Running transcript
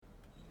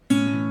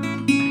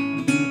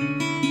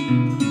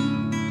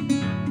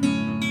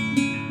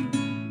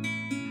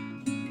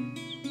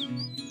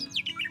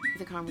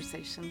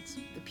conversations,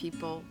 the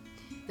people,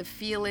 the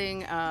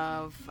feeling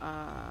of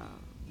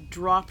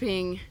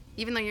dropping,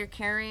 even though you're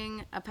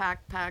carrying a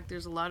backpack,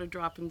 there's a lot of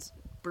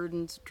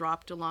burdens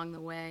dropped along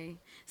the way.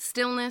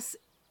 Stillness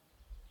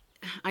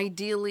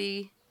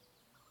ideally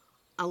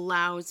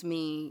allows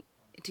me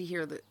to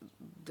hear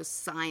the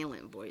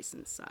silent voice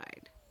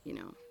inside,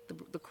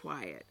 the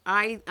quiet.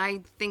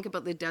 I think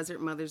about the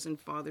desert mothers and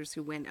fathers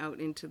who went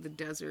out into the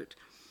desert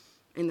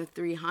in the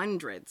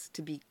 300s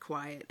to be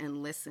quiet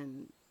and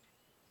listen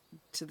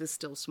to the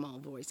still small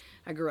voice.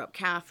 I grew up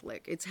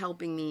Catholic. It's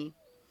helping me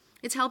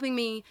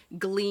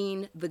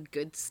glean the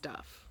good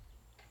stuff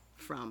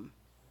from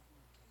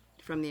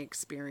the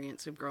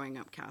experience of growing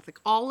up Catholic.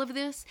 All of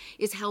this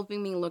is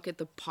helping me look at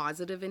the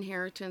positive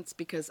inheritance,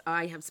 because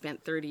I have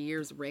spent 30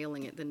 years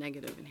railing at the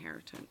negative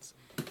inheritance.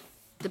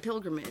 The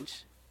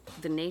pilgrimage,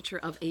 the nature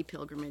of a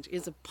pilgrimage,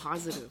 is a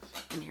positive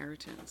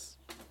inheritance.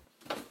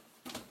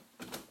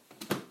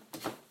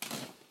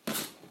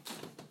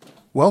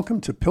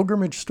 Welcome to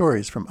Pilgrimage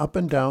Stories from Up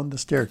and Down the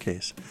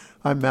Staircase.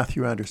 I'm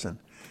Matthew Anderson.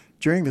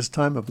 During this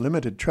time of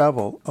limited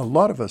travel, a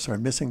lot of us are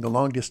missing the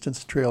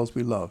long-distance trails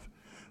we love.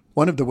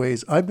 One of the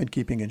ways I've been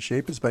keeping in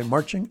shape is by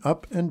marching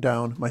up and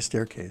down my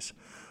staircase.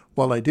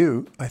 While I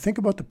do, I think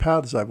about the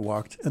paths I've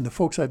walked and the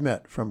folks I've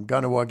met from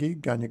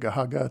Kahnawake,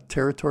 Kanien'kehá:ka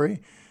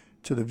territory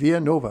to the Via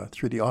Nova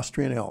through the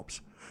Austrian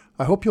Alps.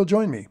 I hope you'll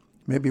join me.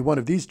 Maybe one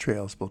of these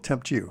trails will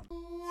tempt you.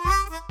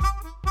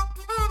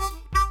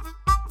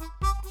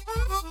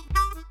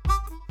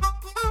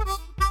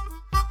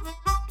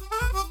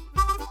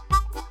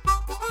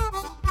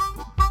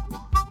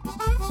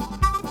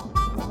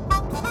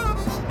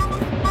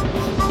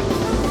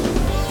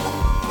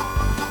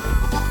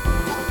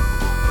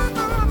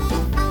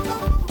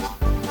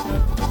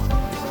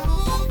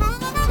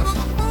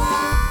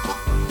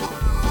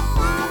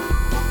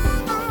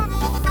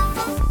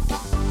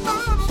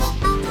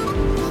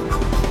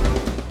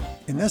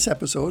 In this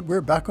episode,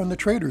 we're back on the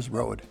Traders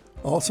Road,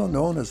 also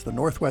known as the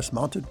Northwest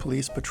Mounted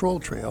Police Patrol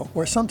Trail,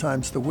 or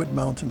sometimes the Wood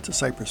Mountain to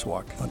Cypress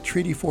Walk on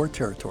Treaty 4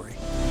 territory.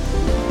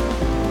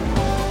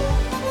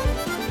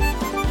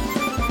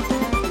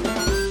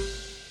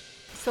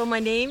 So my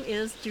name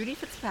is Judy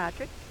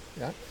Fitzpatrick,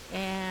 Yeah.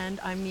 and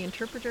I'm the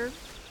interpreter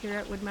here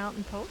at Wood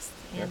Mountain Post,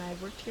 and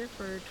I've worked here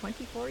for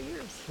 24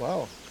 years.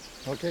 Wow.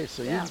 Okay,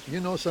 so Yeah.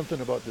 you know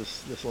something about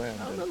this land.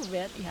 A little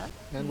bit, yeah.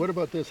 And what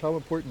about this? How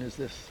important is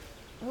this?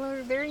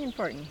 Well, very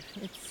important.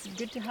 It's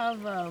good to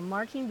have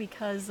marking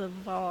because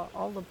of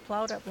all the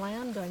plowed up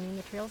land. I mean,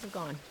 the trails have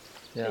gone.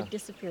 Yeah. They've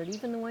disappeared.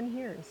 Even the one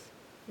here is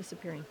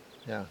disappearing.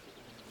 Yeah.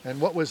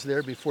 And what was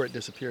there before it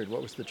disappeared?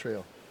 What was the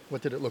trail?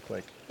 What did it look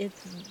like?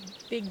 It's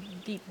big,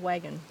 deep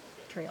wagon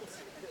trails.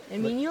 I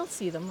mean, you'll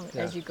see them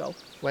as you go.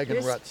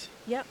 Wagon ruts.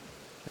 Yep.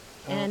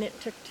 And it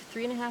took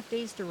 3.5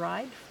 days to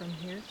ride from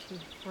here to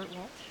Fort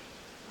Walsh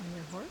on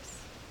your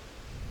horse.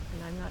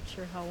 And I'm not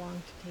sure how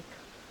long to take.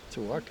 To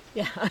walk?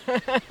 Yeah.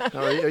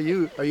 Now, are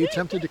you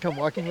tempted to come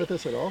walking with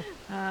us at all?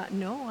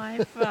 No,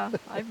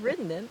 I've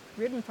ridden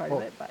part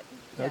of it, but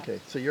yeah. Okay,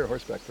 so you're a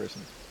horseback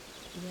person.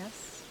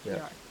 Yes, Yeah. we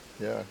are.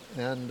 Yeah.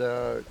 And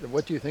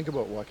what do you think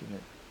about walking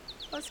it?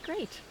 Well, it's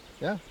great.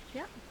 Yeah.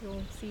 Yeah,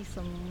 you'll see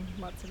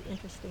lots of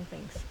interesting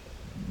things.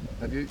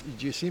 Do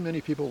you see many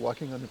people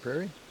walking on the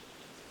prairie?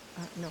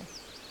 No.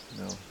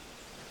 No.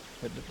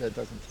 That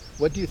doesn't.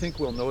 What do you think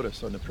we'll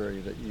notice on the prairie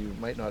that you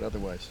might not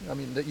otherwise? I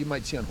mean, that you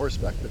might see on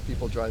horseback, but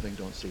people driving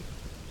don't see.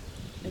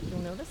 That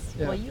you'll notice?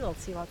 Yeah. Well, you'll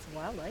see lots of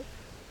wildlife.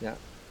 Yeah.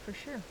 For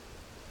sure.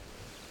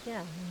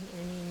 Yeah,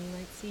 I mean, you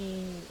might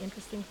see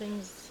interesting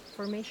things,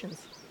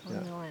 formations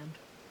on the land.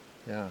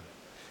 Yeah.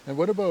 And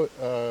what about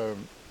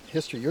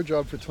history? Your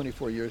job for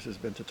 24 years has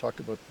been to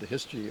talk about the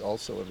history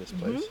also of this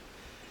place.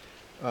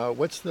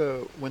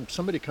 When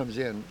somebody comes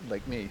in,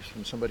 like me,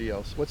 from somebody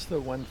else, what's the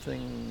one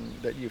thing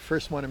that you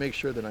first want to make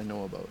sure that I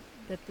know about?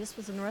 That this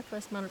was a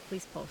Northwest Mounted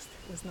Police Post.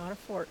 It was not a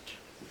fort.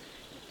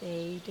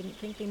 They didn't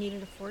think they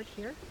needed a fort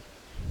here,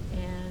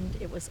 and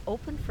it was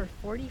open for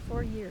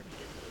 44 years.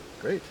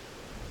 Great.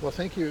 Well,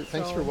 thank you.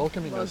 Thanks for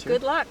welcoming us here.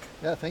 Good luck.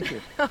 Yeah, thank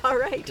you. All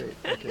right. Great.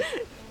 Okay.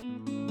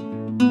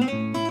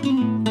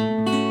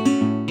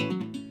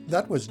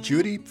 That was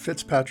Judy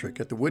Fitzpatrick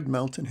at the Wood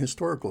Mountain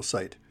Historical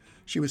Site.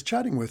 She was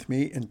chatting with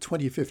me in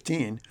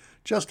 2015,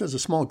 just as a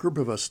small group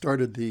of us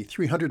started the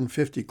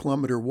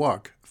 350-kilometer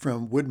walk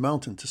from Wood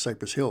Mountain to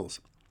Cypress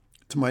Hills.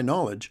 To my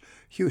knowledge,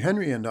 Hugh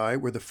Henry and I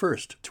were the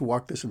first to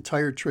walk this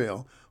entire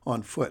trail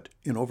on foot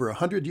in over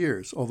 100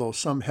 years, although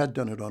some had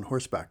done it on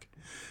horseback.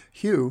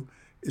 Hugh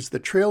is the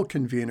trail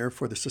convener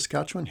for the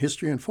Saskatchewan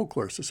History and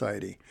Folklore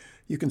Society.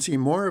 You can see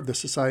more of the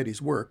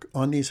Society's work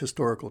on these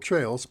historical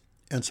trails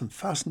and some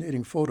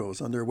fascinating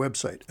photos on their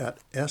website at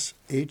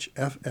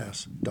shfs.ca.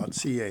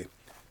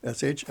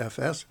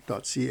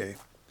 shfs.ca.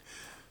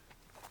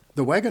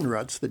 The wagon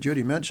ruts that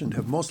Judy mentioned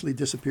have mostly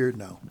disappeared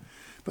now,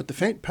 but the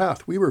faint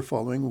path we were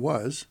following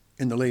was,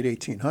 in the late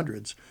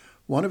 1800s,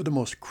 one of the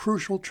most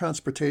crucial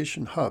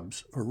transportation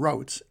hubs or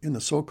routes in the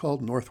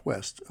so-called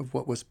northwest of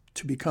what was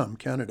to become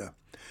Canada.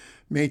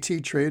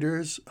 Métis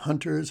traders,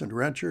 hunters, and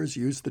ranchers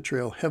used the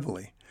trail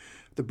heavily.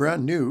 The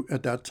brand new,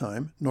 at that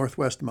time,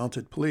 Northwest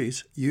Mounted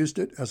Police used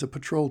it as a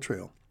patrol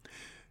trail.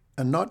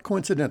 And not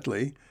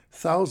coincidentally,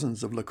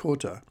 thousands of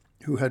Lakota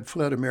who had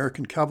fled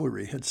American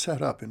cavalry had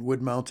set up in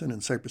Wood Mountain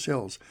and Cypress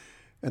Hills,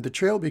 and the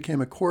trail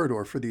became a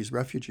corridor for these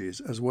refugees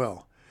as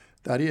well.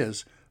 That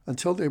is,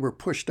 until they were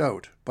pushed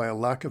out by a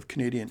lack of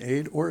Canadian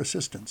aid or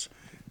assistance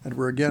and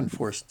were again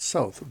forced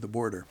south of the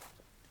border.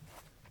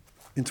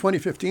 In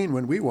 2015,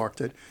 when we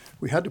walked it,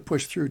 we had to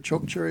push through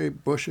chokecherry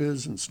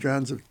bushes and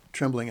strands of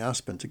trembling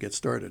aspen to get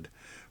started.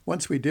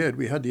 Once we did,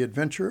 we had the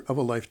adventure of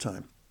a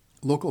lifetime.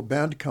 Local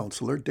band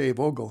counselor Dave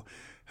Ogle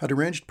had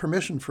arranged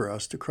permission for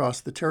us to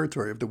cross the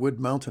territory of the Wood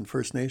Mountain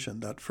First Nation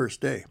that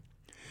first day.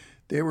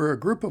 They were a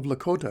group of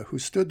Lakota who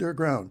stood their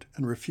ground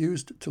and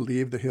refused to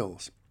leave the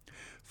hills.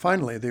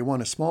 Finally, they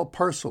won a small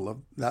parcel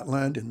of that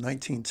land in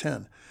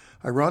 1910.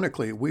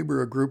 Ironically, we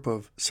were a group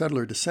of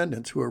settler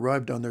descendants who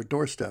arrived on their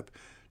doorstep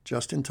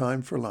just in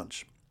time for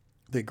lunch.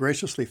 They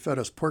graciously fed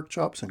us pork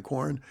chops and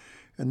corn,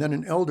 and then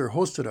an elder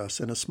hosted us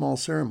in a small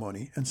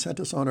ceremony and sent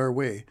us on our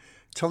way,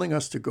 telling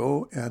us to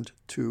go and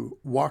to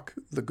walk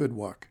the good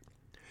walk.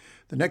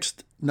 The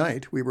next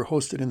night, we were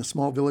hosted in the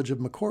small village of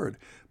McCord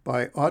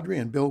by Audrey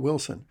and Bill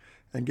Wilson,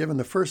 and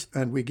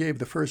we gave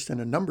the first in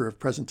a number of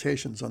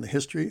presentations on the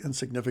history and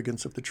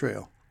significance of the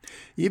trail.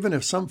 Even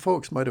if some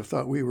folks might have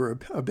thought we were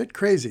a bit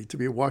crazy to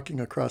be walking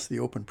across the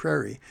open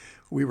prairie,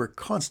 we were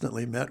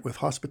constantly met with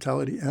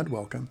hospitality and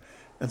welcome,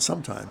 and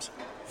sometimes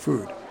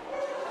food.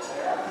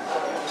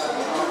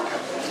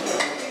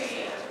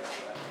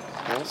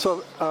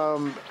 So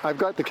I've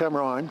got the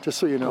camera on, just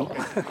so you know.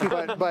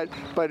 but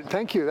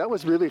thank you. That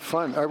was really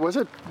fun. Was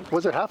it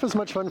half as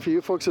much fun for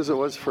you folks as it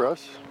was for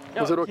us?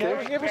 Was it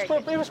okay? Yeah,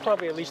 it was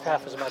probably at least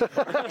half as much.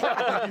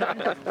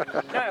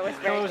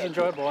 It was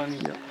enjoyable,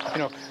 and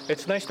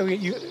it's nice that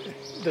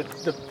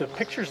the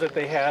pictures that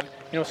they had.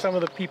 Some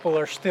of the people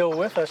are still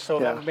with us, so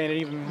that made it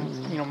even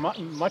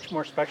much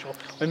more special.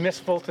 When Miss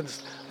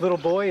Fulton's little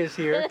boy is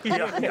here.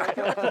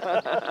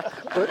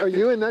 Are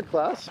you in that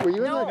class? Were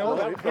you in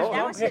that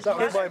class? That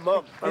was my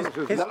mom.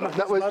 His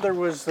mother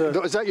was.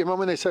 Was that your mom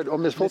when they said, "Oh,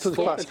 Miss Fulton's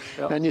class,"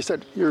 and you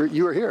said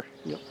you were here?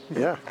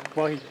 Yeah.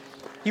 Well,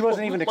 he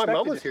wasn't even expected. My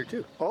mom was here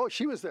too. Oh,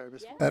 she was there.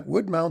 At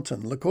Wood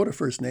Mountain, Lakota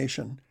First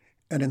Nation,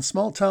 and in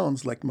small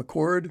towns like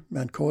McCord,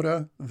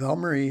 Mankota,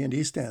 Val-Marie, and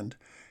East End,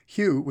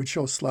 Hugh would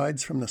show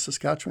slides from the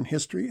Saskatchewan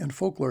History and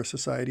Folklore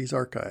Society's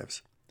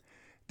archives.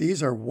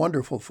 These are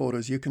wonderful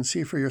photos you can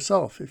see for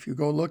yourself if you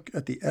go look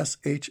at the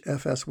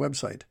SHFS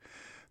website.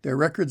 They're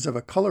records of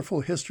a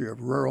colorful history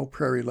of rural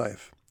prairie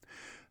life.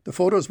 The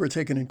photos were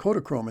taken in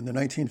Kodachrome in the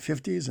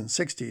 1950s and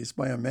 60s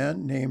by a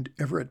man named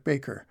Everett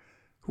Baker,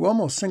 who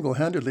almost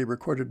single-handedly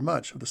recorded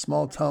much of the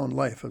small-town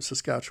life of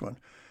Saskatchewan.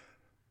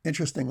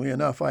 Interestingly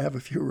enough, I have a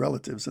few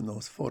relatives in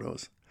those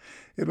photos.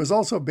 It was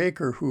also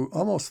Baker who,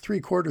 almost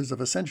 3/4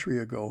 of a century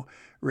ago,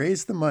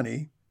 raised the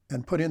money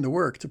and put in the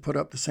work to put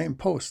up the same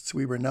posts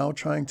we were now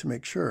trying to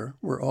make sure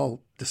were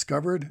all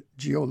discovered,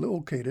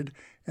 geolocated,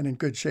 and in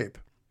good shape.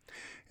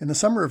 In the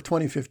summer of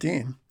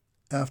 2015,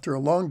 after a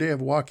long day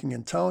of walking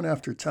in town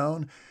after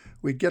town,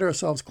 we'd get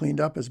ourselves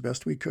cleaned up as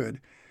best we could.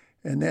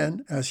 And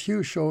then, as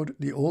Hugh showed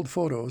the old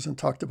photos and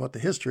talked about the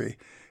history,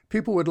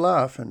 people would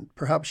laugh and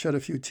perhaps shed a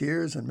few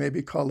tears and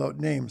maybe call out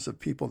names of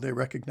people they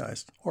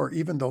recognized, or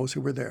even those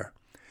who were there.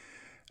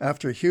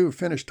 After Hugh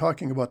finished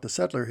talking about the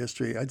settler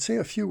history, I'd say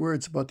a few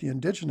words about the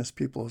Indigenous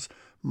peoples'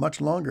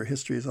 much longer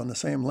histories on the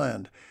same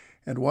land,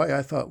 and why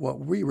I thought what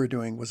we were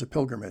doing was a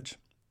pilgrimage.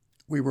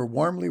 We were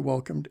warmly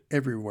welcomed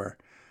everywhere.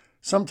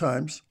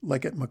 Sometimes,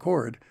 like at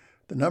McCord,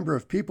 the number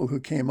of people who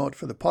came out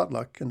for the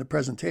potluck and the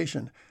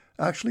presentation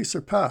actually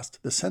surpassed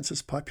the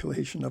census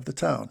population of the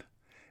town.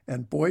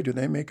 And boy, do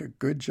they make a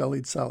good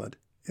jellied salad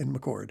in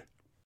McCord.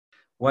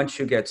 Once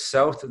you get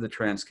south of the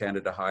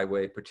Trans-Canada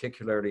Highway,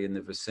 particularly in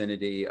the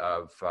vicinity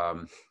of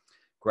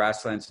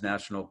Grasslands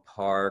National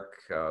Park,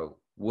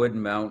 Wood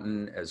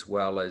Mountain, as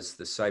well as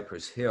the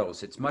Cypress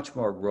Hills, it's much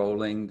more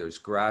rolling, there's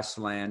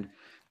grassland.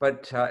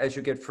 But as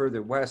you get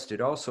further west, it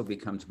also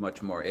becomes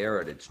much more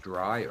arid, it's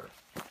drier.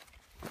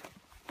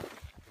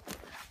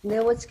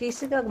 Louise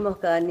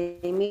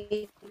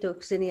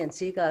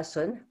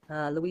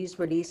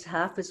Bernice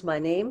Half is my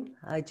name.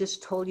 I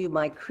just told you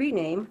my Cree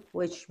name,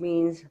 which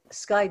means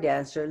sky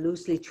dancer,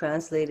 loosely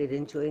translated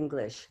into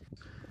English.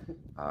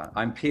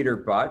 I'm Peter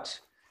Butt.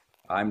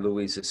 I'm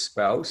Louise's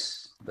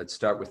spouse. Let's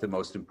start with the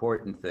most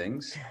important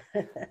things.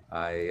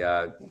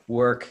 I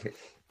work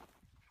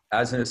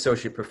as an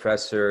associate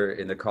professor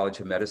in the College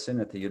of Medicine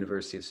at the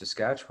University of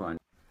Saskatchewan.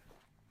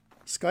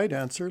 Sky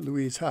dancer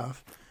Louise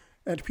Half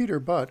and Peter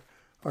Butt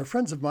are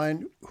friends of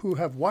mine who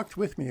have walked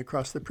with me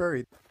across the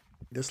prairie.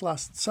 This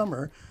last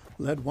summer,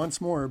 led once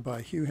more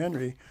by Hugh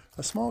Henry,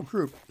 a small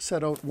group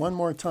set out one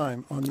more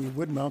time on the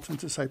Wood Mountain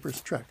to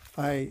Cypress trek.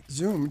 I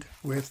Zoomed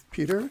with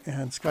Peter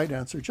and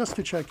Skydancer just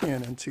to check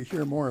in and to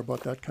hear more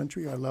about that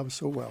country I love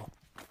so well.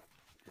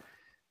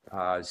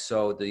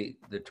 So the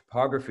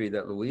topography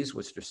that Louise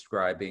was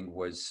describing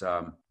was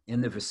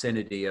in the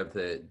vicinity of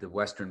the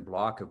western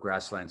block of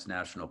Grasslands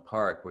National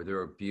Park, where there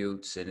are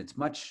buttes, and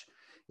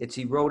it's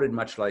eroded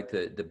much like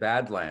the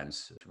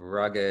Badlands. It's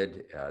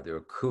rugged, there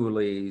are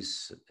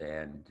coulees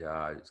and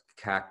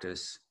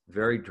cactus,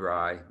 very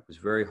dry, it was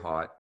very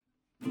hot.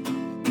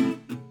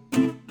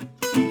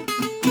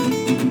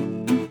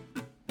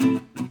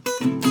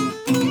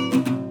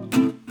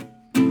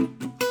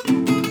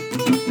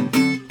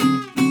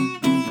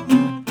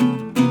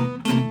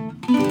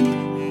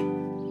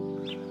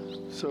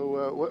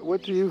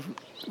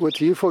 What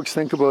do you folks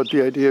think about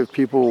the idea of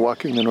people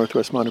walking the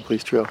Northwest Mounted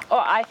Police Trail?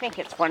 Oh, I think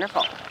it's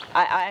wonderful.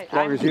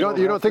 You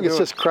don't think it's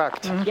just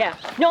cracked? Mm-hmm. Yeah.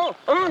 No.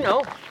 Oh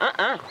no.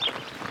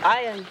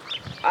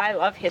 I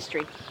love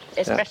history,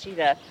 especially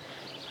the.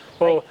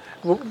 Well,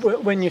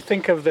 when you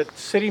think of that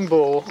Sitting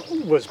Bull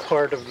was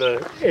part of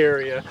the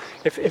area,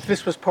 if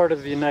this was part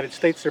of the United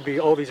States, there'd be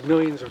all these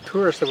millions of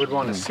tourists that would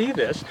want to see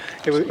this.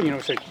 It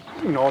would, say,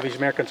 all these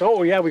Americans,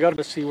 oh yeah, we got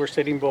to see where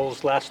Sitting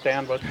Bull's last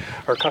stand was,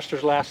 or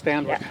Custer's last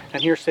stand was,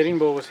 and here Sitting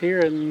Bull was here,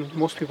 and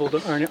most people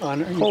aren't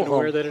even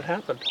aware that it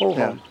happened.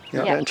 Yeah.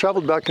 And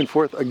traveled back and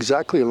forth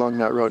exactly along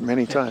that route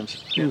many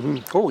times. Mm-hmm.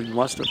 Oh, you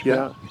must have.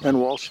 Yeah, and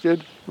Walsh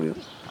did.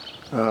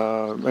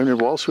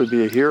 Walsh would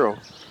be a hero,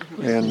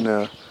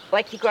 and.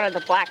 Like you go to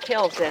the Black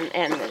Hills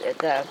and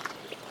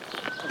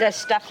the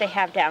stuff they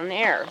have down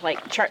there,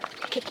 like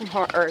Kicking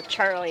Horse or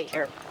Charlie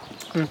or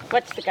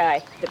what's the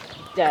guy?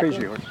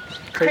 Crazy Horse.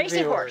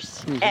 Crazy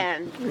Horse. Mm-hmm.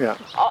 And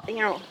all,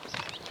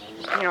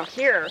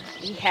 here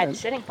he had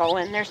Sitting Bull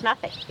and there's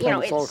nothing.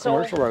 It's all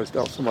commercialized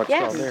out so much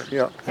down there.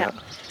 Yeah.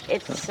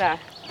 It's I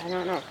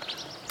don't know.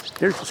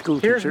 Here's the school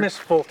Here's teacher. Miss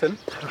Fulton.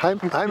 Hi,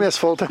 Miss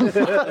Fulton.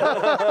 That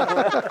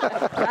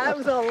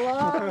was a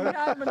long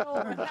time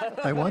ago.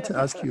 I want to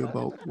ask you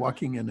about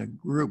walking in a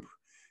group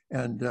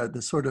and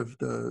the sort of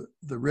the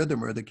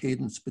rhythm or the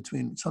cadence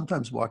between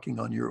sometimes walking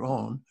on your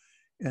own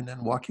and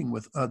then walking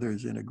with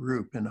others in a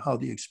group, and how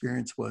the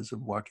experience was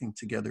of walking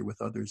together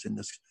with others in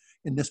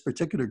this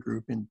particular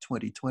group in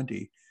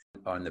 2020.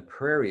 On the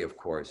prairie, of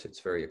course, it's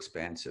very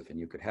expansive, and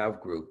you could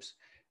have groups,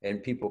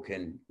 and people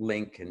can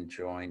link and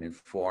join and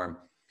form.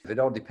 It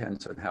all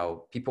depends on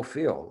how people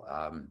feel,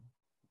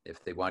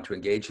 if they want to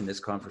engage in this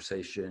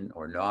conversation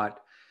or not.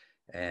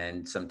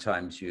 And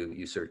sometimes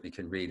you certainly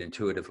can read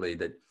intuitively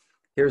that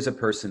here's a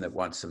person that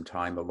wants some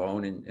time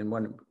alone, and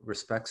one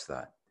respects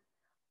that.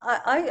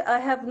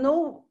 I have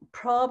no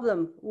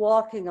problem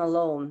walking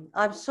alone.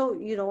 I'm so,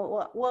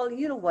 well,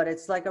 you know what,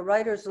 it's like a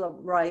writer's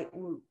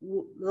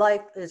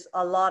life is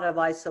a lot of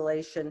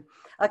isolation,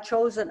 a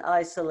chosen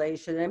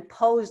isolation,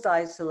 imposed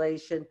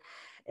isolation.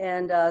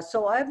 And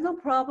so I have no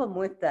problem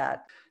with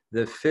that.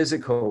 The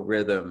physical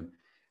rhythm,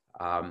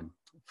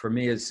 for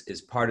me,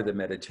 is part of the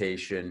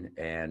meditation,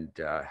 and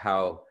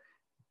how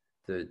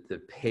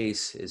the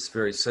pace is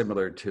very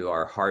similar to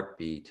our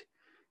heartbeat,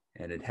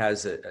 and it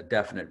has a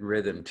definite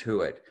rhythm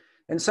to it.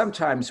 And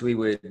sometimes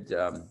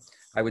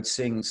I would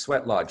sing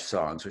sweat lodge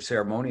songs or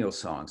ceremonial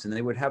songs, and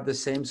they would have the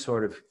same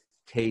sort of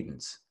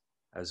cadence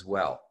as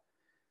well.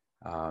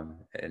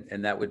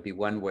 And that would be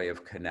one way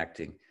of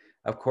connecting.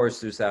 Of course,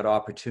 there's that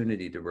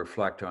opportunity to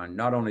reflect on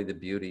not only the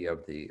beauty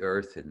of the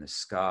earth and the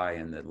sky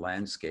and the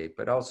landscape,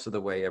 but also the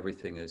way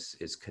everything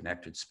is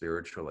connected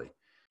spiritually.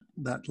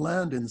 That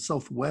land in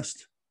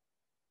southwest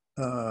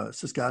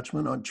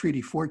Saskatchewan on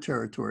Treaty 4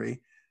 territory,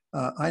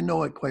 I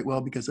know it quite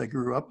well because I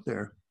grew up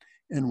there.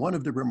 And one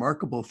of the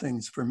remarkable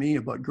things for me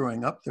about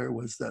growing up there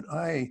was that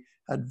I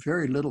had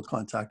very little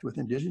contact with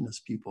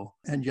Indigenous people,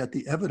 and yet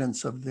the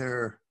evidence of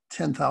their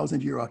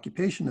 10,000-year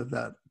occupation of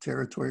that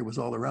territory was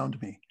all around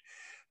me.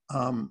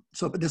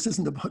 But this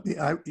isn't about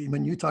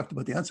when you talked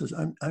about the answers,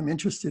 I'm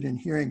interested in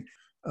hearing,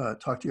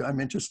 talk to you. I'm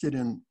interested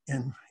in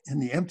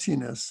the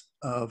emptiness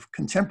of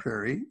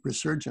contemporary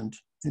resurgent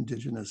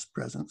Indigenous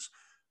presence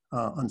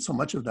on so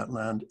much of that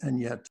land,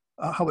 and yet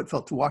how it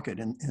felt to walk it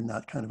in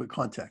that kind of a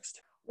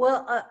context.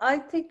 Well, I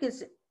think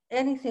it's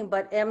anything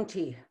but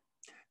empty.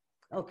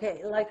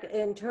 Okay, like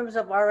in terms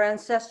of our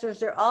ancestors,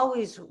 they're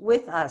always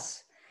with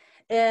us.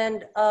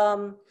 And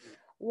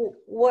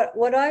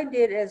what I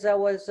did as I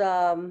was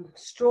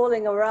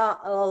strolling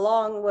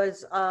along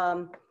was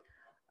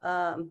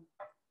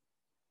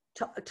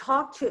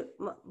talk to,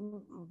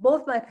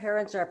 both my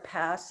parents are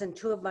passed and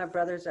two of my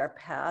brothers are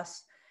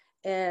passed,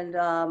 and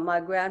my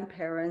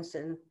grandparents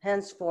and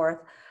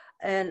henceforth.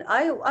 And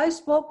I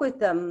spoke with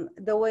them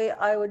the way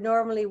I would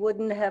normally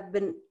wouldn't have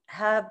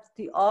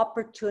the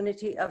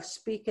opportunity of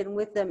speaking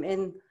with them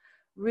in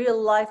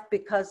real life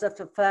because of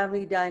the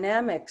family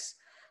dynamics.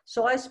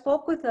 So I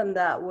spoke with them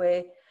that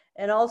way.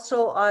 And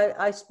also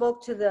I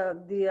spoke to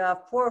the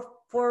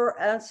four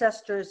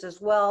ancestors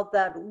as well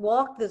that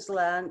walked this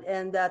land,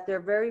 and that their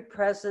very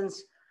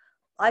presence,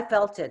 I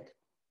felt it.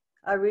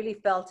 I really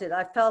felt it.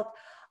 I felt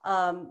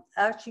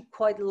actually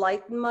quite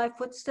light in my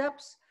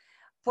footsteps.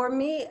 For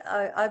me,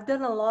 I've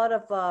done a lot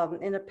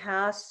of, in the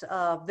past,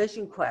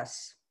 vision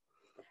quests.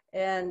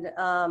 And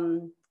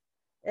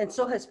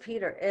so has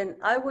Peter. And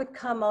I would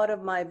come out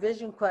of my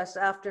vision quest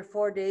after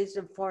 4 days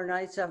and 4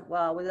 nights of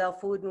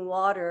without food and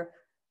water,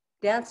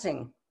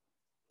 dancing.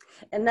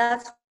 And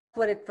that's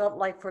what it felt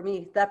like for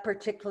me. That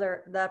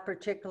particular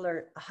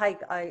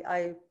hike,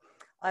 I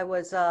I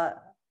was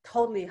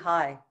totally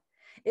high.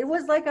 It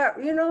was like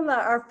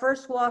our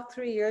first walk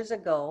 3 years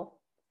ago.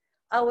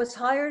 I was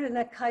higher than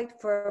a kite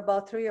for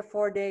about 3 or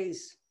 4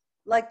 days,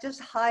 like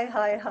just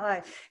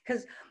high.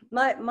 Because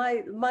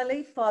my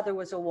late father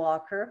was a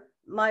walker.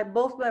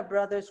 Both my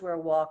brothers were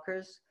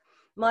walkers.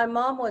 My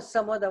mom was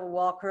somewhat of a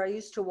walker. I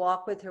used to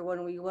walk with her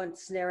when we went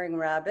snaring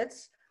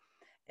rabbits.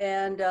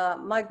 And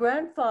my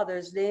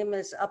grandfather's name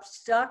is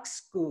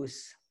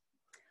Upstockscoos.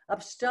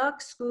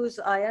 Upstockscoos,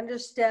 I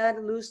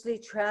understand, loosely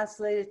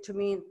translated to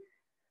mean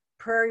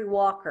prairie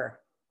walker,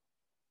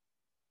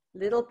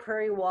 little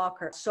prairie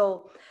walker.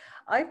 So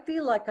I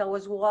feel like I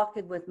was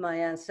walking with my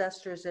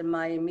ancestors and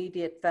my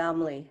immediate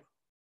family.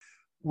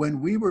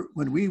 When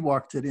we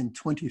walked it in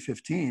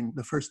 2015,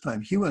 the first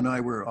time, Hugh and I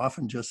were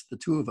often just the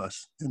two of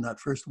us in that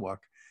first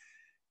walk.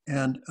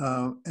 And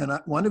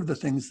one of the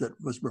things that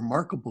was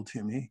remarkable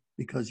to me,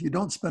 because you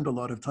don't spend a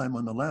lot of time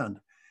on the land,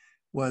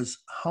 was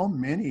how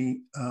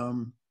many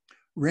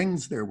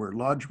rings there were,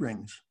 lodge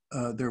rings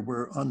there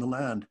were on the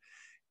land.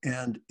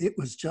 And it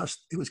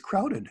was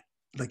crowded.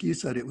 Like you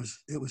said, it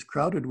was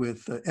crowded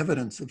with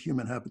evidence of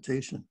human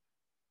habitation.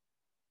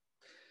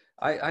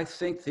 I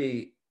think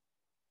the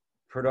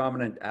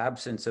predominant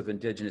absence of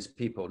Indigenous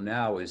people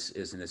now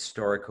is an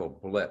historical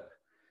blip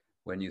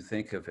when you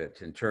think of it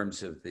in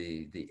terms of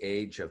the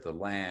age of the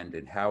land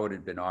and how it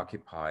had been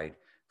occupied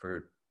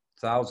for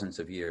thousands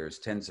of years,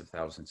 tens of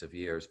thousands of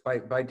years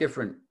by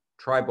different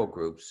tribal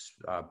groups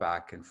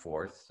back and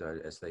forth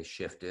as they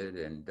shifted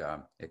and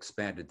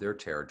expanded their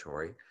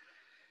territory.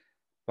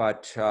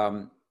 But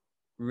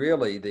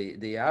really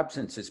the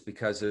absence is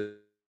because of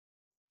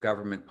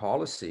government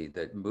policy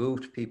that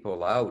moved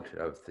people out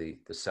of the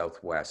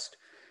Southwest,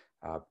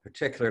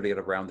 particularly at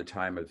around the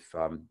time of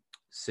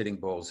Sitting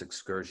Bull's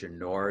excursion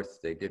north.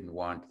 They didn't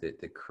want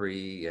the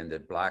Cree and the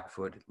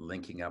Blackfoot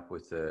linking up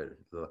with the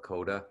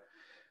Lakota,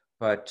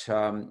 but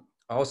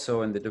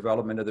also in the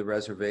development of the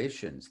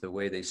reservations, the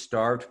way they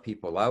starved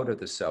people out of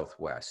the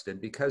Southwest. And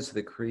because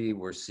the Cree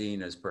were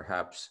seen as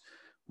perhaps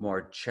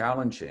more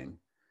challenging,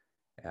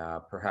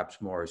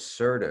 perhaps more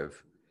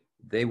assertive,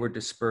 they were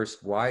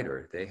dispersed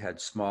wider. They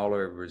had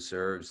smaller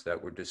reserves that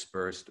were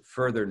dispersed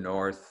further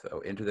north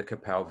into the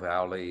Qu'Appelle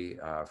Valley,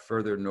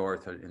 further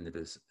north in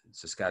the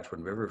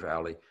Saskatchewan River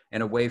Valley,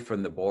 and away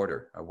from the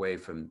border, away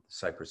from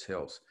Cypress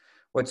Hills.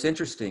 What's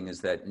interesting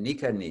is that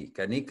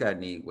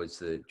Niikani was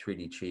the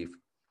treaty chief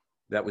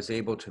that was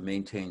able to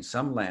maintain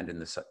some land in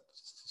the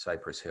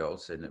Cypress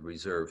Hills and a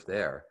reserve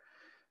there.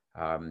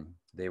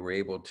 They were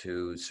able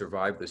to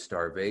survive the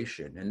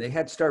starvation, and they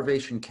had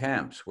starvation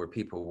camps where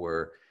people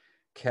were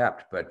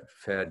kept but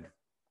fed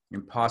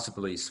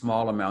impossibly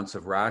small amounts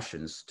of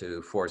rations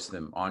to force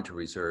them onto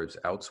reserves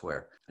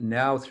elsewhere.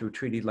 Now through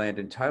treaty land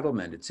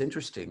entitlement, it's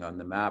interesting on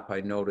the map,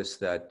 I noticed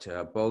that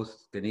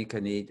both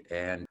Ganikanit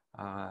and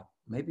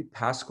maybe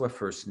Pasqua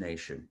First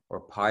Nation or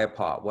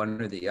Piapot,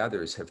 one or the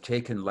others, have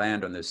taken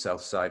land on the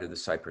south side of the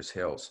Cypress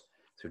Hills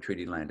through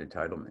treaty land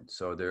entitlement.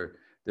 So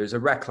there's a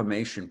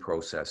reclamation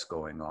process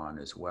going on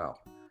as well.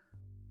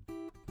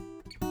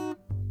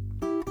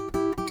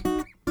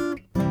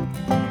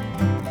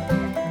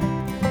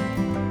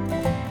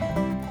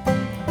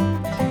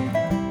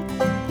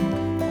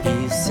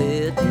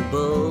 Sitting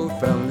Bull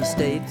from the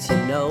States, you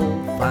know,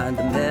 find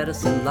the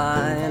medicine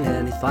line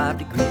and he's 5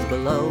 degrees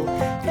below.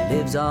 He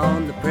lives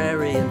on the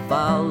prairie and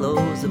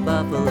follows the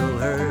buffalo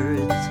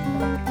herds.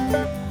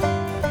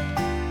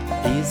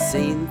 He's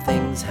seen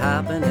things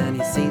happen and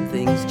he's seen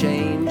things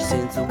change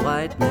since the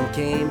white men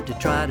came to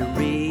try to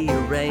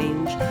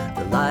rearrange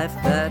the life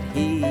that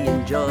he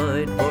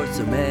enjoyed for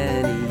so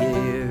many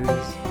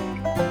years.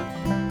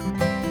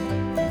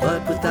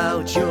 But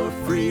without your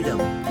freedom,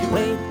 you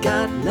ain't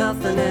got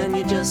nothing and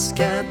you just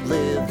can't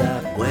live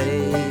that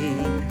way.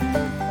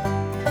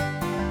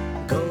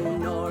 Go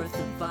north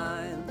and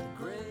find the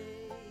gray.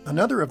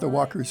 Another of the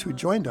walkers who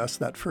joined us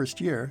that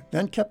first year,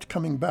 then kept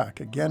coming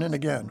back again and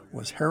again,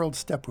 was Harold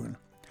Stepun.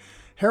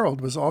 Harold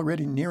was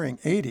already nearing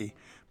 80,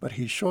 but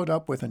he showed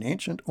up with an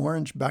ancient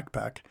orange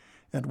backpack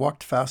and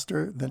walked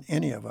faster than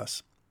any of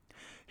us.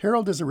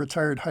 Harold is a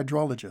retired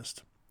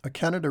hydrologist, a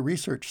Canada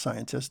research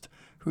scientist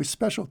whose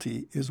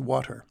specialty is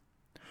water.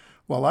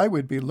 While I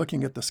would be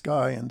looking at the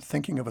sky and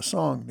thinking of a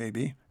song,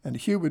 maybe, and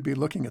Hugh would be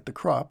looking at the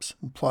crops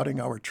and plotting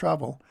our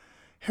travel,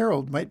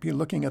 Harold might be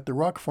looking at the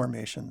rock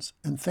formations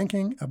and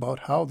thinking about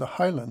how the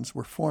highlands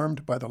were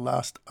formed by the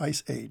last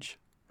ice age.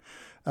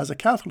 As a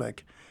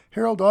Catholic,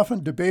 Harold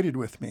often debated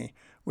with me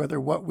whether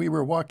what we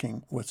were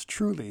walking was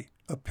truly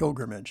a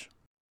pilgrimage.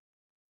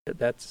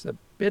 That's a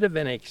bit of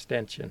an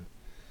extension,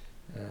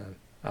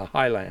 a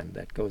highland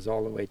that goes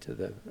all the way to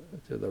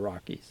the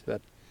Rockies,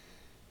 but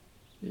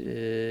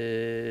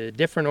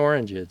different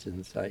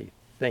origins, I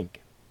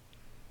think.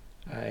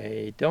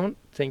 I don't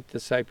think the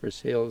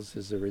Cypress Hills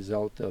is a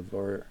result of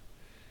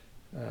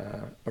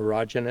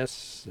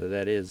erogenous,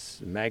 that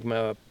is,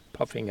 magma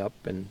puffing up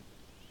and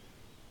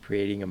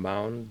creating a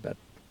mound, but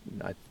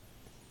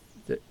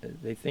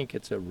they think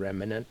it's a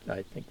remnant.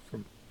 I think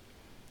from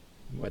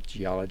what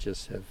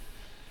geologists have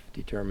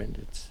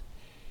determined,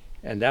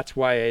 And that's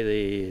why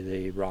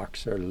the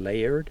rocks are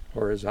layered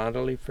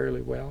horizontally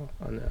fairly well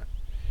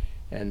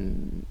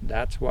and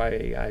that's why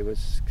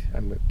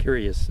I'm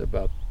curious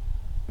about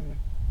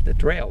the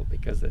trail,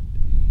 because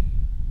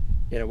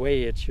in a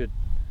way it should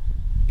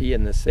be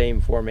in the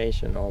same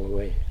formation all the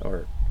way,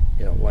 or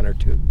one or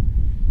two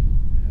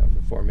of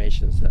the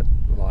formations that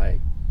lie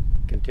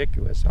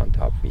contiguous on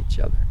top of each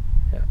other.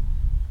 Yeah,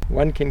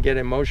 one can get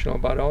emotional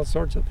about all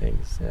sorts of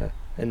things,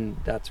 and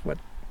that's what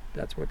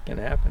can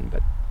happen.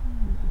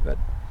 But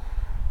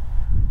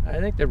I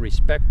think the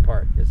respect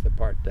part is the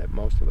part that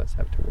most of us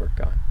have to work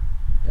on.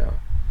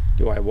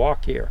 Do I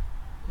walk here?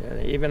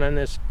 Even on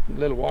this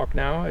little walk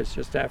now, it's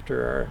just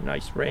after our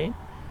nice rain,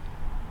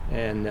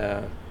 and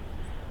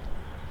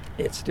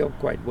it's still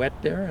quite wet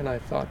there, and I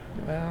thought,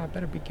 well, I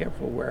better be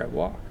careful where I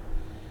walk.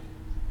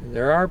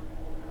 There are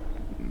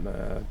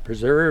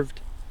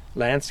preserved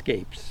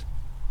landscapes.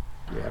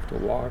 You have to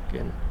walk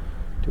in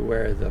to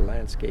where the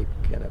landscape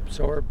can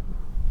absorb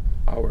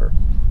our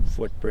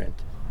footprint.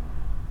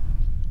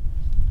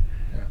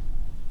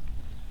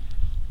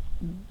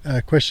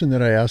 A question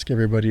that I ask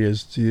everybody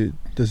is: do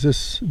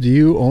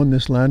you own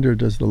this land, or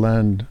does the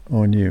land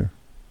own you?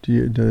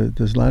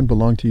 Does land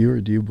belong to you,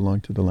 or do you belong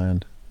to the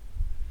land?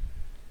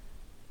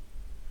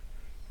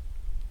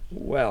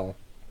 Well,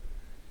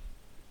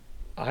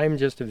 I'm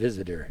just a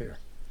visitor here,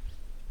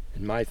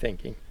 in my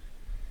thinking,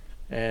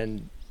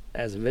 and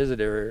as a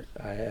visitor,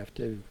 I have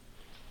to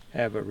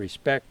have a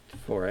respect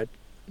for it,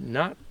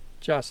 not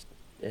just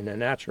in a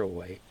natural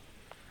way.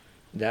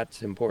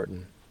 That's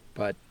important,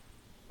 but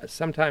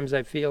sometimes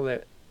I feel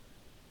that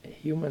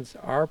humans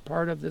are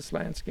part of this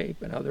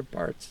landscape, and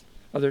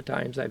other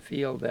times I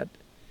feel that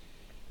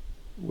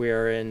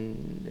we're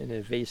an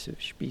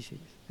invasive species.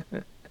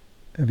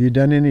 Have you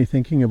done any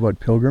thinking about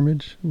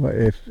pilgrimage?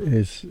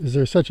 Is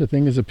there such a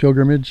thing as a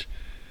pilgrimage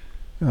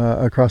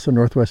across the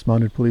Northwest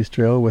Mounted Police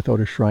Trail without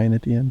a shrine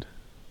at the end?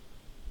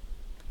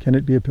 Can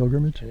it be a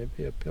pilgrimage? Can it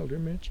be a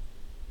pilgrimage?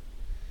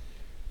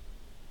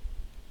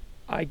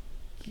 I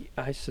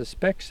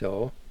suspect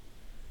so,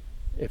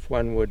 if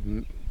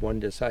one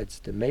decides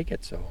to make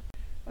it so.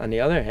 On the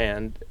other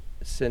hand,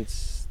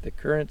 since the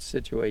current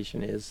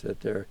situation is that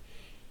the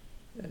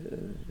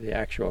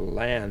actual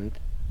land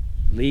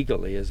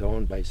legally is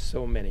owned by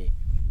so many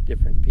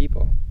different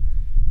people,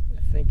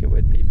 I think it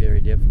would be very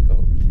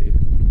difficult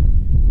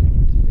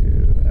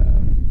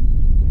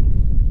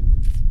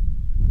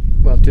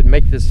to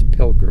make this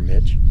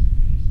pilgrimage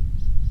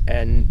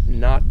and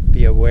not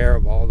be aware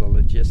of all the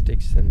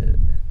logistics and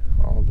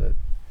all the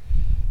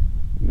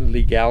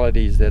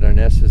legalities that are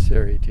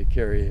necessary to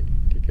carry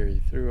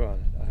through on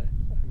it.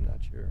 I'm not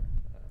sure.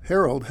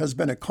 Harold has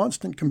been a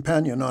constant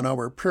companion on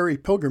our prairie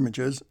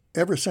pilgrimages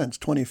ever since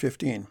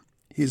 2015.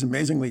 He's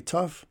amazingly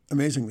tough,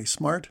 amazingly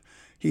smart,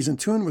 he's in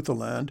tune with the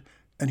land,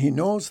 and he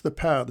knows the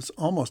paths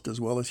almost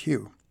as well as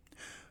Hugh.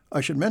 I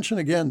should mention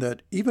again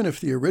that even if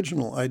the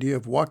original idea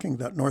of walking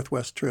that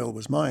Northwest Trail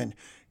was mine,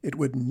 it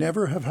would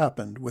never have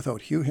happened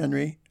without Hugh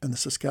Henry and the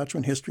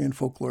Saskatchewan History and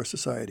Folklore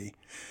Society.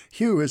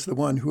 Hugh is the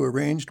one who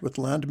arranged with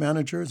land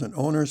managers and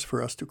owners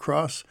for us to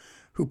cross,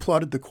 who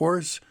plotted the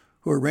course,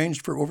 who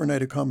arranged for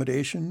overnight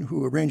accommodation,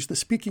 who arranged the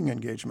speaking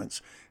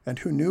engagements, and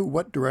who knew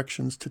what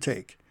directions to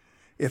take.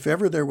 If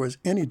ever there was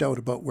any doubt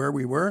about where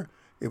we were,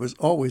 it was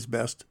always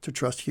best to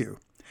trust Hugh.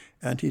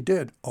 And he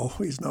did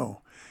always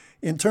know.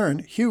 In turn,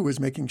 Hugh was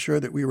making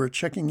sure that we were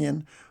checking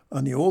in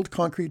on the old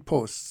concrete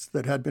posts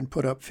that had been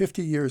put up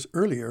 50 years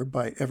earlier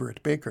by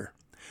Everett Baker.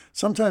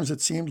 Sometimes it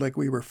seemed like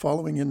we were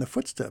following in the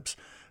footsteps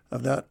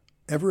of that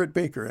Everett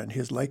Baker and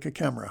his Leica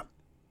camera.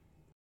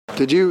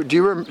 Did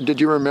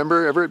you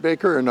remember Everett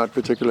Baker, or not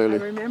particularly?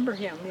 I remember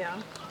him,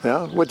 yeah.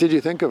 Yeah? What did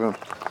you think of him?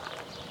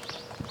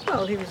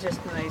 Well, he was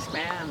just a nice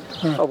man.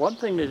 One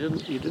thing you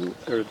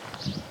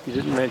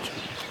didn't mention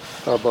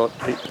about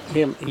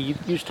him, he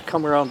used to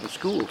come around to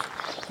schools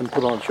and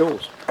put on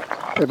shows.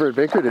 Everett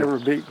Baker did?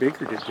 Everett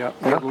Baker did, yeah.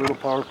 He had a little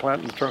power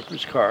plant in the trunk of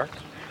his car,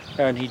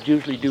 and he'd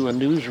usually do a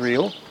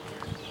newsreel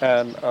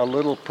and a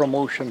little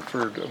promotion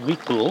for the wheat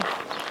pool,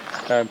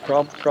 and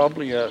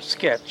probably a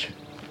sketch,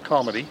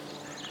 comedy,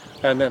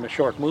 and then a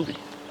short movie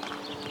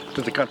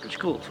to the country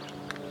schools,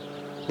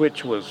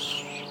 which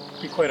was...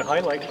 Be quite a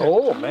highlight.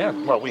 Oh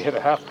man! Well, we had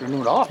a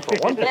afternoon off for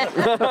one day.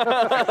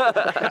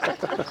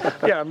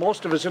 Yeah,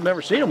 most of us had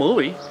never seen a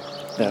movie.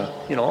 Yeah.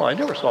 You know, I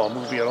never saw a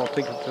movie. I don't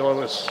think until I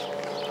was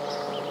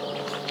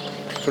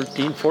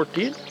 13,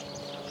 14.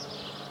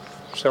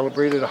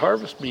 Celebrated a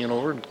harvest being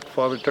over, and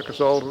Father took us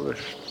all to the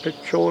pit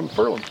show in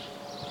Furland.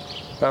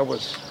 That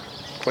was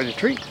quite a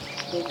treat.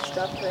 Big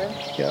stuff there.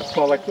 Yeah.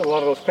 Well, like a lot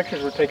of those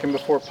pictures were taken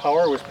before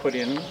power was put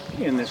in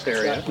this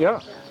area.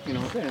 Yeah. You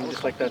know, and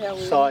just like that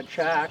sod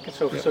shack.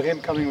 So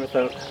him coming with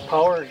a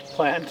power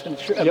plant and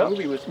a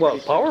movie was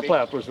power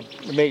plant was an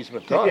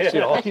amazement to us, you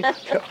know.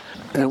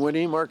 And when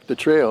he marked the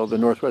trail, the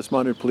Northwest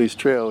Mounted Police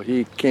Trail,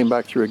 he came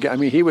back through again. I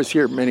mean, he was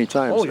here many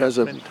times,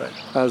 many times.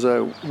 As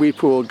a wheat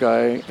pool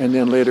guy, and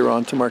then later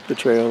on to mark the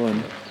trail.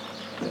 And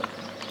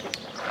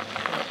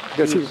I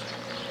guess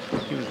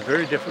He was a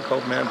very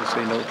difficult man to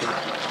say no to.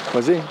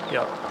 Was he?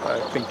 Yeah, I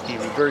think he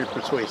was very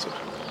persuasive.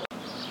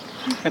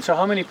 And so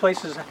how many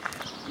places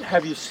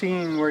have you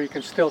seen where you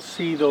can still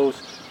see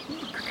those,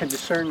 can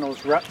discern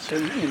those ruts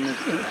have you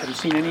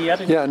seen any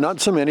yet? Yeah,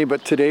 not so many,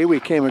 but today we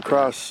came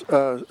across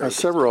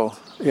several.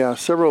 Yeah,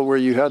 several where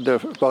you had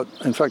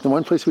in fact, in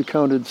one place we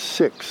counted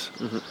 6.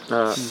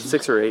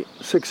 6 or 8.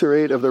 6 or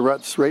 8 of the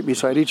ruts right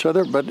beside each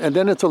other. And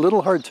then it's a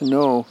little hard to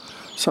know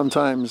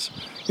sometimes,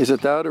 is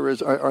it that or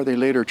are they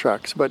later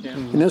tracks? But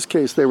in this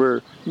case, they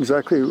were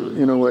exactly,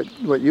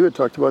 what you had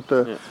talked about,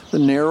 the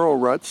narrow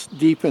ruts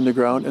deep in the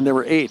ground, and there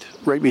were 8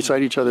 right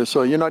beside each other.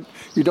 So you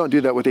don't do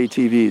that with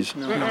ATVs,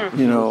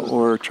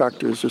 or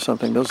tractors or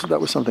something.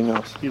 That was something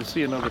else. You'll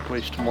see another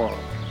place tomorrow.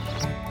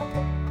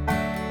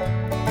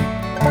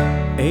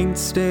 Ain't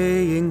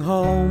staying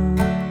home.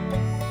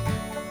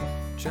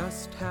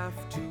 Just have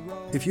to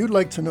roll. If you'd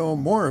like to know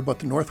more about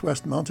the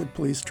Northwest Mounted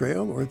Police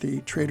Trail or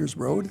the Traders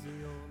Road,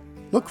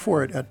 look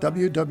for it at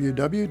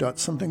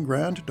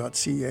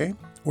www.somethinggrand.ca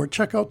or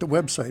check out the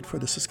website for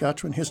the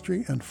Saskatchewan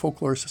History and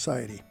Folklore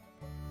Society.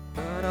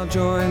 But I'll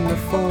join the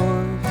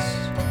force,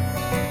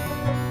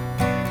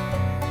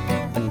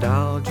 and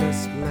I'll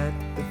just let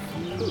the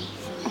future.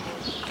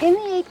 In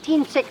the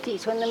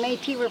 1860s, when the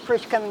Métis were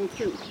first coming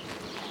through,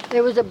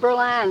 there was a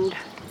Burland,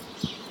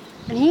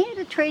 and he had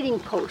a trading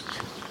post.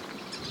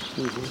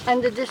 Mm-hmm.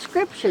 And the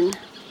description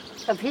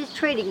of his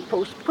trading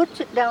post puts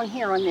it down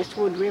here on this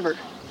Wood River.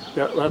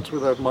 Yeah, that's where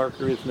that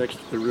marker is next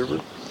to the river.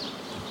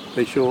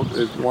 They show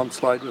there's one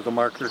slide with a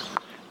marker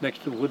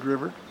next to the Wood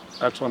River.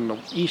 That's on the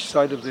east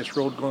side of this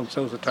road going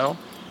south of town,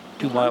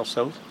 2 miles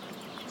south.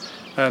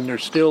 And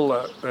there's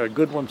still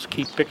good ones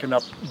keep picking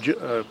up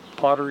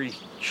pottery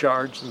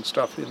shards and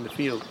stuff in the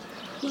field.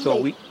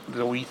 So we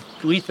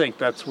think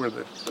that's where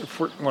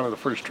one of the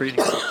first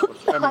trading posts was.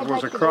 And it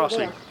was a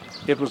crossing.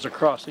 It was a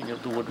crossing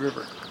of the Wood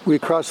River. We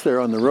crossed there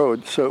on the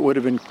road, so it would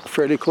have been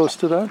fairly close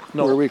to that?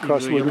 No, we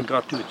haven't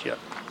got to it yet.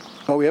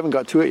 Oh, we haven't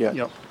got to it yet?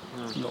 Yep.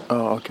 No.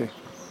 Oh, okay.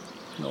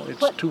 No,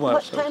 it's 2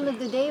 miles south. What time of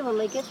the day will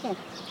they get there?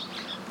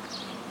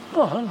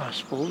 Well, I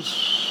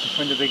suppose.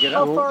 When did they get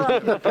How out? far are you?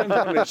 Depends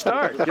when they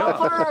start. How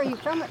far are you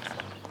from it?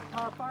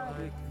 How far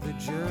are you? The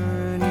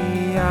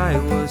journey I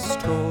was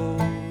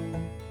told.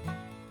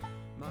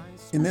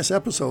 In this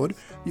episode,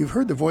 you've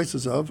heard the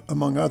voices of,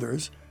 among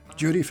others,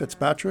 Judy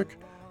Fitzpatrick,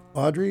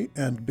 Audrey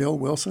and Bill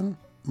Wilson,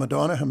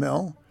 Madonna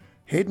Hamel,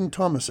 Hayden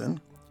Thomason,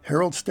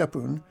 Harold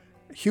Stepun,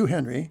 Hugh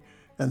Henry,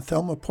 and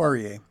Thelma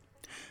Poirier.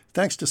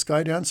 Thanks to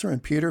Skydancer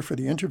and Peter for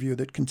the interview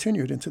that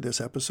continued into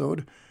this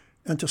episode,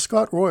 and to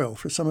Scott Royal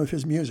for some of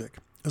his music,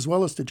 as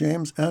well as to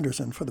James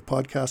Anderson for the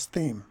podcast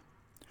theme.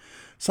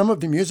 Some of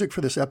the music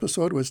for this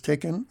episode was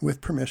taken,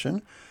 with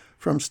permission,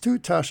 from Stu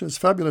Tasha's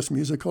fabulous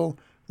musical,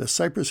 The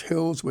Cypress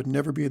Hills Would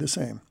Never Be the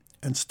Same,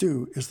 and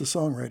Stu is the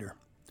songwriter.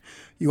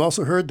 You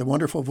also heard the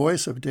wonderful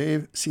voice of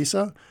Dave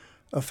Sisa,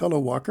 a fellow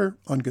walker,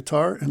 on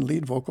guitar and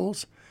lead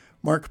vocals,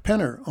 Mark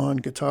Penner on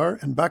guitar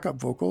and backup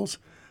vocals,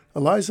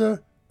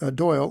 Eliza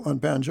Doyle on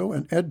banjo,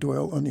 and Ed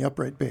Doyle on the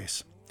upright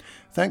bass.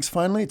 Thanks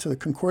finally to the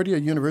Concordia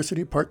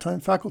University Part-Time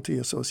Faculty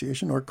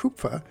Association, or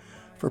CUPFA,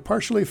 for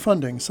partially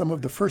funding some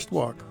of the first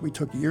walk we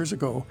took years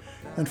ago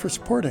and for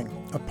supporting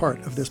a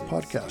part of this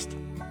podcast.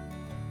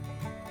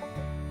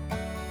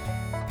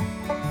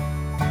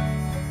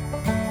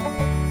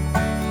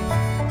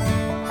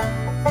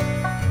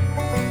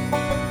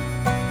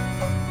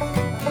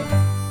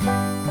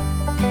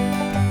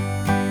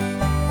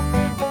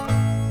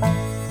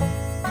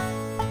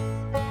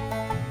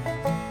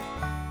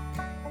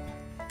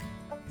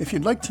 If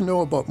you'd like to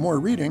know about more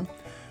reading,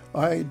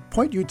 I'd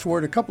point you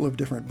toward a couple of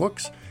different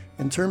books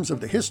in terms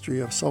of the history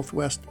of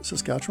Southwest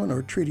Saskatchewan,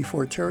 or Treaty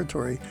 4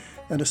 territory,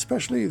 and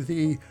especially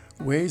the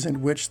ways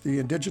in which the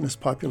Indigenous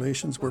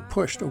populations were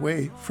pushed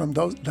away from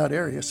that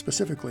area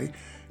specifically.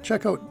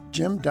 Check out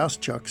Jim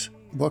Daschuk's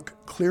book,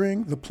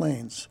 Clearing the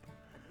Plains: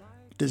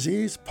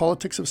 Disease,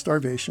 Politics of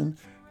Starvation,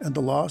 and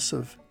the Loss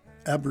of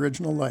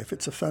Aboriginal Life.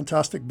 It's a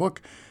fantastic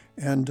book,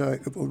 and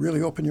it will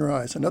really open your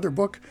eyes. Another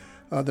book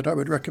that I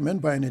would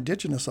recommend by an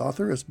Indigenous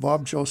author is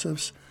Bob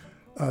Joseph's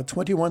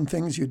 21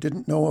 Things You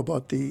Didn't Know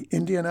About the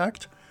Indian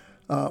Act,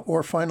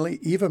 or finally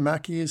Eva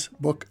Mackey's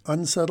book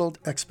Unsettled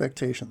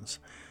Expectations.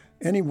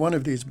 Any one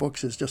of these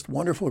books is just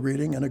wonderful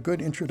reading and a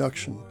good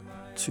introduction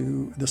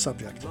to the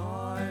subject.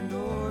 Law and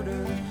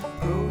order,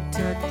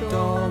 protect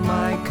all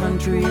my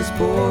country's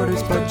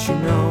borders, but you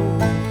know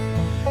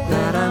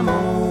that I'm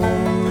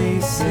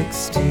only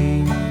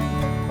 16.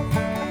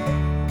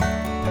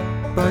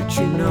 But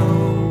you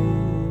know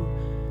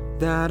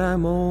that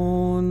I'm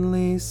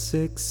only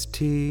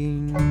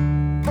 16.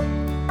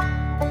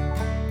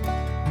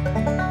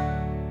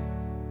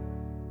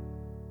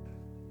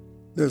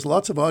 There's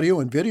lots of audio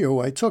and video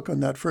I took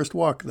on that first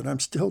walk that I'm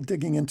still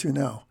digging into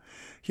now.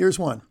 Here's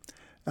one.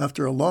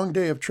 After a long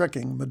day of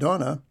trekking,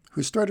 Madonna,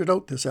 who started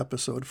out this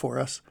episode for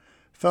us,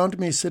 found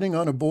me sitting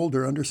on a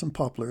boulder under some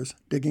poplars,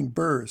 digging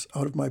burrs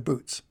out of my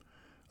boots.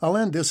 I'll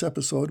end this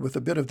episode with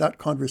a bit of that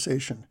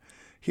conversation.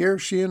 Here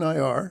she and I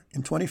are,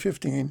 in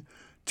 2015,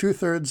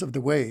 2/3 of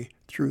the way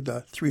through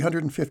the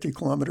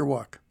 350-kilometer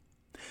walk.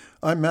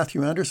 I'm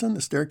Matthew Anderson,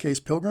 the Staircase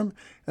Pilgrim,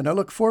 and I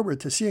look forward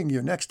to seeing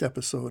you next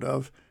episode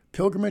of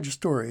Pilgrimage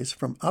Stories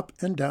from Up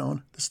and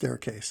Down the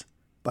Staircase.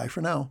 Bye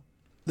for now.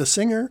 The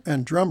singer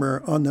and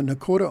drummer on the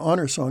Nakota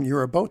Honor Song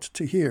you're about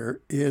to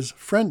hear is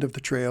friend of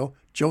the trail,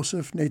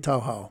 Joseph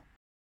Naitauhau.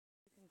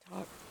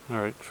 All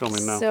right,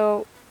 filming now.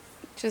 So,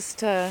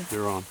 just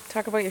You're on.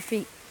 Talk about your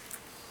feet.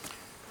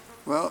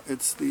 Well,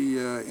 it's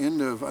the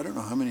end of, I don't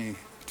know how many,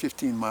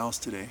 15 miles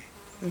today.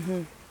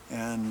 Mm-hmm.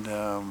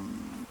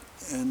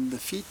 And the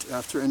feet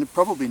after, and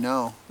probably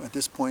now, at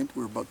this point,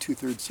 we're about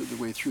 2/3 of the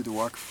way through the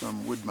walk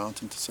from Wood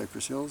Mountain to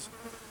Cypress Hills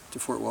to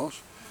Fort Walsh.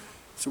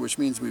 So which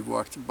means we've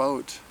walked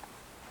about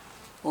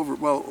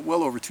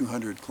well over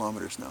 200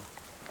 kilometers now.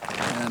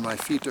 And my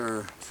feet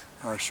are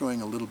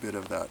showing a little bit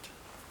of that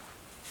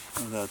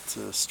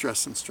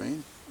stress and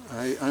strain.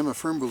 I'm a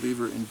firm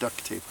believer in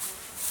duct tape.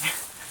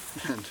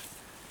 And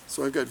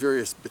so I've got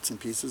various bits and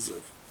pieces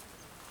of,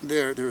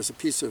 there was a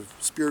piece of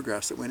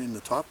speargrass that went in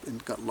the top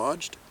and got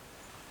lodged.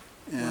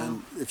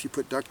 And if you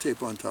put duct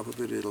tape on top of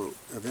it,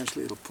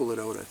 eventually it'll pull it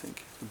out, I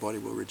think. The body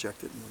will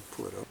reject it and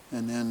pull it out.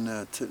 And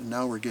then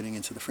now we're getting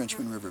into the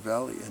Frenchman River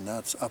Valley, and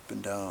that's up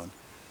and down.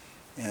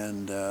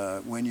 And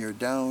when you're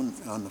down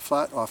on the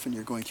flat, often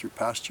you're going through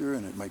pasture,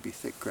 and it might be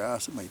thick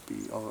grass, it might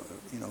be,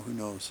 who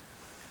knows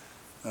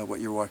what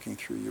you're walking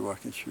through. You're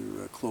walking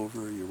through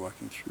clover, you're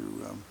walking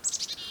through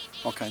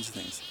all kinds of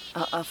things.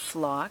 A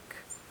flock?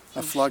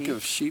 A flock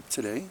of sheep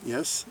today,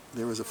 yes.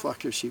 There was a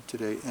flock of sheep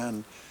today,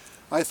 and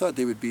I thought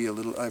they would be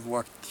I've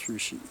walked through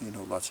sheep,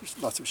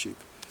 lots of sheep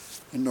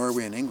in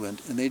Norway and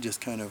England, and they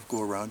just kind of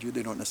go around you.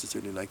 They don't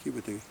necessarily like you,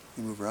 but they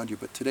move around you.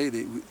 But today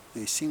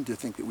they seemed to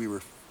think that we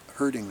were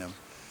herding them.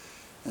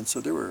 And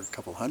so there were a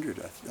couple hundred,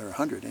 or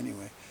 100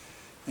 anyway.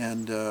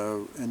 And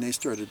they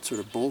started sort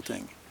of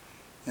bolting.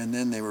 And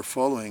then they were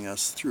following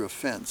us through a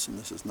fence, and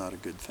this is not a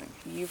good thing.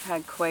 You've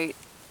had quite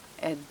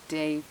a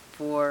day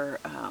for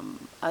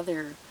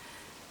other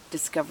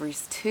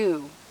discoveries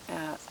too.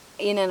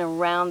 In and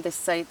around the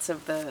sites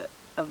of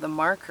the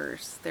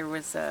markers, there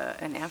was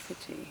an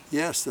effigy.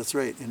 Yes, that's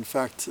right. In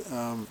fact,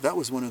 that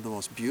was one of the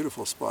most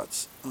beautiful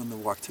spots on the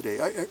walk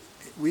today.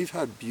 We've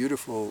had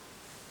beautiful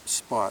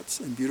spots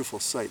and beautiful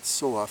sights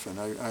so often.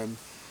 I'm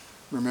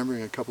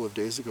remembering a couple of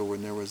days ago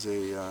when there was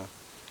a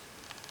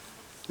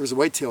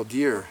white-tailed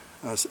deer,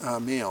 a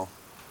male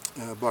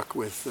buck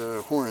with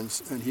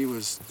horns, and he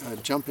was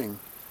jumping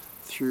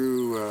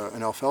through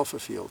an alfalfa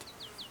field.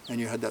 And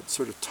you had that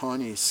sort of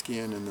tawny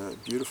skin and the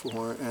beautiful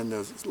horn, and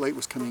the light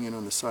was coming in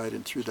on the side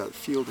and through that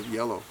field of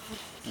yellow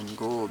and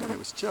gold, and it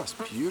was just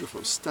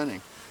beautiful,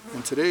 stunning.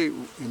 And today,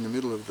 in the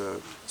middle of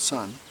the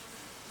sun,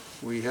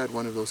 we had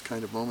one of those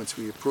kind of moments.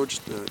 We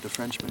approached the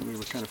Frenchman. We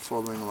were kind of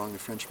following along the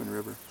Frenchman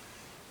River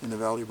in the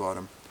valley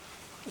bottom.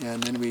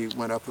 And then we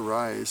went up a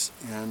rise,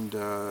 and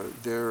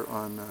there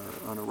on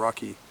a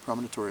rocky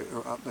promontory,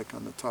 or up like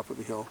on the top of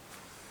a hill,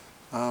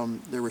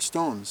 there were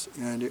stones,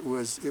 and it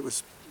was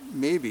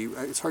maybe,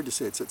 it's hard to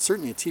say, it's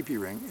certainly a teepee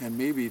ring, and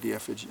maybe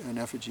an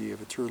effigy of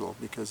a turtle,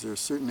 because there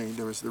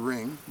was the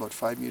ring, about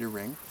 5-meter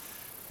ring,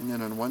 and then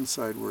on one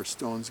side were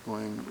stones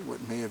going,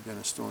 what may have been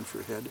a stone for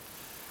a head,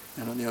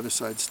 and on the other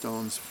side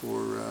stones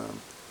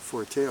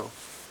for a tail,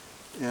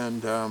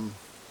 and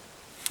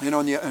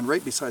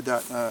right beside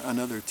that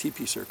another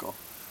teepee circle,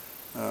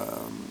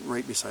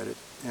 right beside it,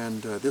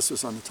 and this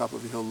was on the top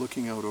of a hill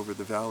looking out over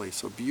the valley,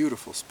 so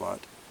beautiful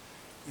spot,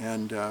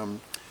 and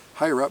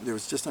higher up, there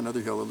was just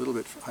another hill a little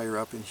bit higher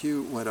up, and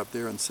Hugh went up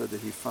there and said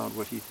that he found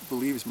what he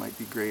believes might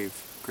be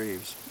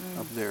graves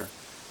up there.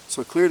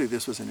 So clearly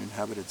this was an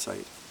inhabited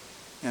site,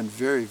 and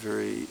very,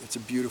 very, it's a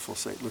beautiful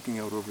site looking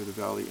out over the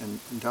valley, and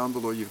down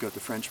below you've got the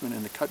Frenchman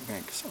and the cut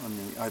banks on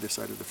the either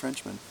side of the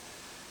Frenchman,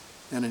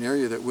 and an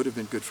area that would have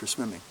been good for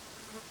swimming.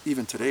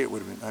 Even today it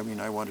would have been,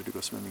 I wanted to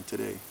go swimming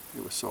today.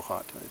 It was so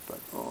hot. I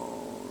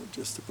thought,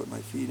 just to put my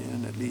feet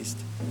in at least.